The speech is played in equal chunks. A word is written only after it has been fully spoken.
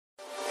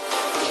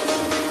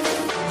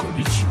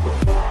Hey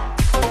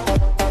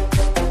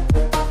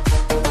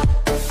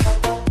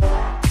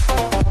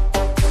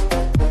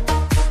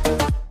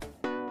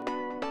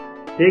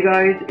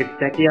guys, it's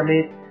Techie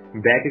Amit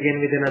back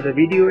again with another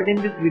video, and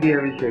in this video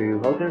I will show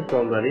you how to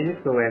install the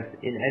Remix OS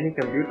in any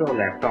computer or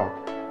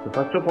laptop. So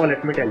first of all,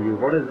 let me tell you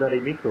what is the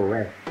Remix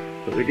OS.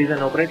 So it is an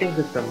operating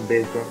system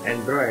based on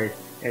Android,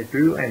 a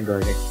true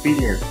Android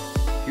experience.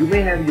 You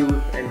may have used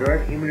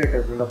Android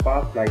emulators in the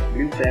past like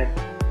BlueStack,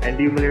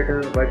 ND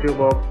Emulator,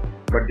 VirtualBox,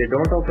 but they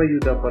don't offer you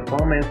the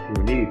performance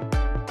you need.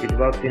 It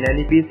works in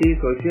any PC,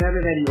 so if you have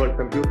a very old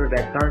computer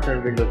that can't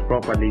run Windows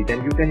properly,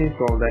 then you can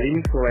install the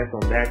Remix OS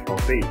on that for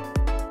free.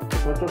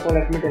 First of all,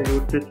 let me tell you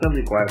system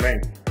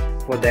requirements.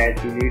 For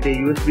that, you need a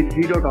USB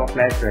 3.0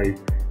 flash drive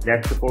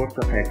that supports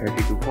the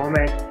FAT32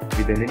 format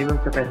with a minimum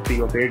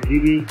capacity of 8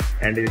 GB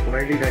and a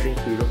recommended writing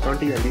speed of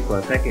 20 MB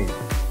per second.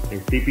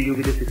 A CPU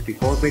with a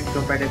 64-bit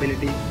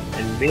compatibility,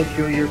 and make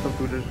sure your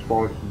computer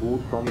supports boot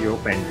from your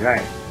pen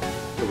drive.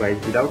 So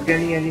guys, without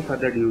getting any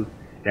further ado,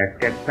 let's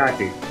get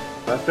started.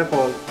 First of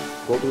all,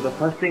 go to the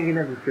first link in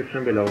the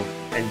description below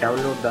and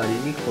download the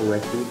Remix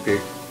OS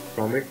toolkit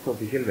from its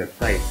official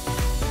website.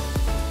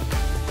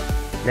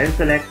 Then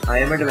select I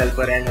am a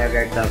developer and have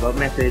read the above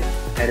message.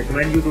 I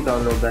recommend you to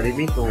download the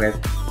Remix OS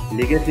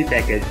legacy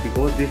package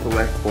because this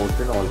OS supports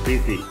in all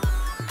PC.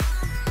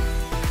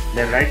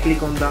 Then right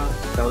click on the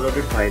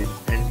downloaded file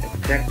and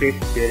extract it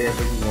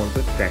wherever you want to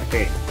extract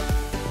it.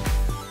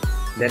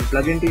 Then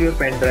plug into your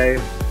pen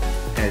drive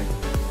and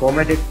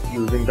format it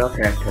using the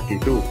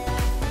FAT32.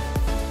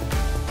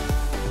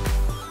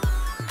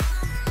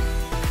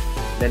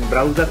 Then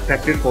browse the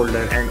extracted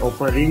folder and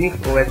open Remix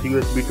OS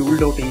USB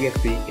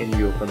tool.exe in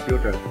your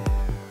computer.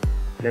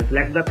 Then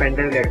select the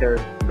pendrive letter,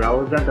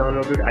 browse the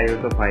downloaded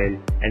ISO file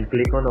and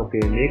click on OK.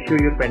 Make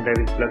sure your pendrive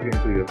is plugged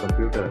into your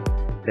computer.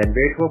 Then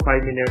wait for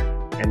 5 minutes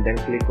and then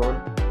click on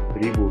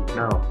Reboot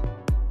now.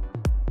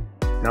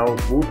 Now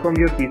boot from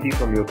your PC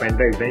from your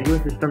pendrive. When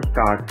your system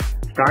starts,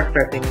 start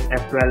pressing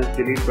F12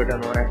 delete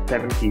button or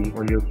F7 key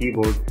on your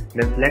keyboard.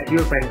 Then select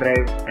your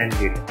pendrive and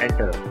hit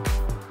enter.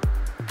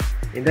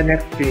 In the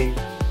next screen,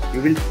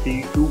 you will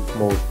see two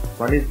modes.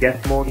 One is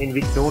guest mode, in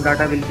which no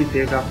data will be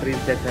saved after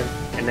installation,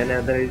 and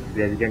another is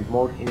resident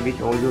mode, in which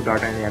all your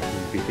data and apps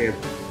will be saved.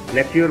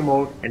 Select your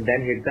mode and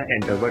then hit the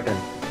enter button.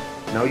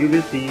 Now you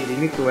will see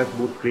Remix OS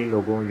boot screen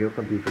logo on your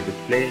computer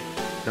display.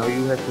 Now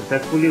you have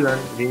successfully run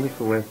Remix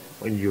OS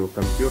on your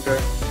computer.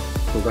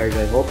 So guys,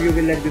 I hope you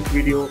will like this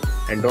video,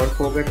 and don't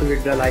forget to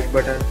hit the like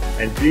button,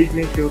 and please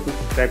make sure to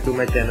subscribe to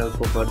my channel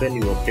for further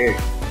new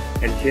updates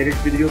and share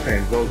it with your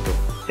friends also.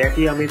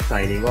 Techie Amit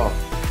signing off.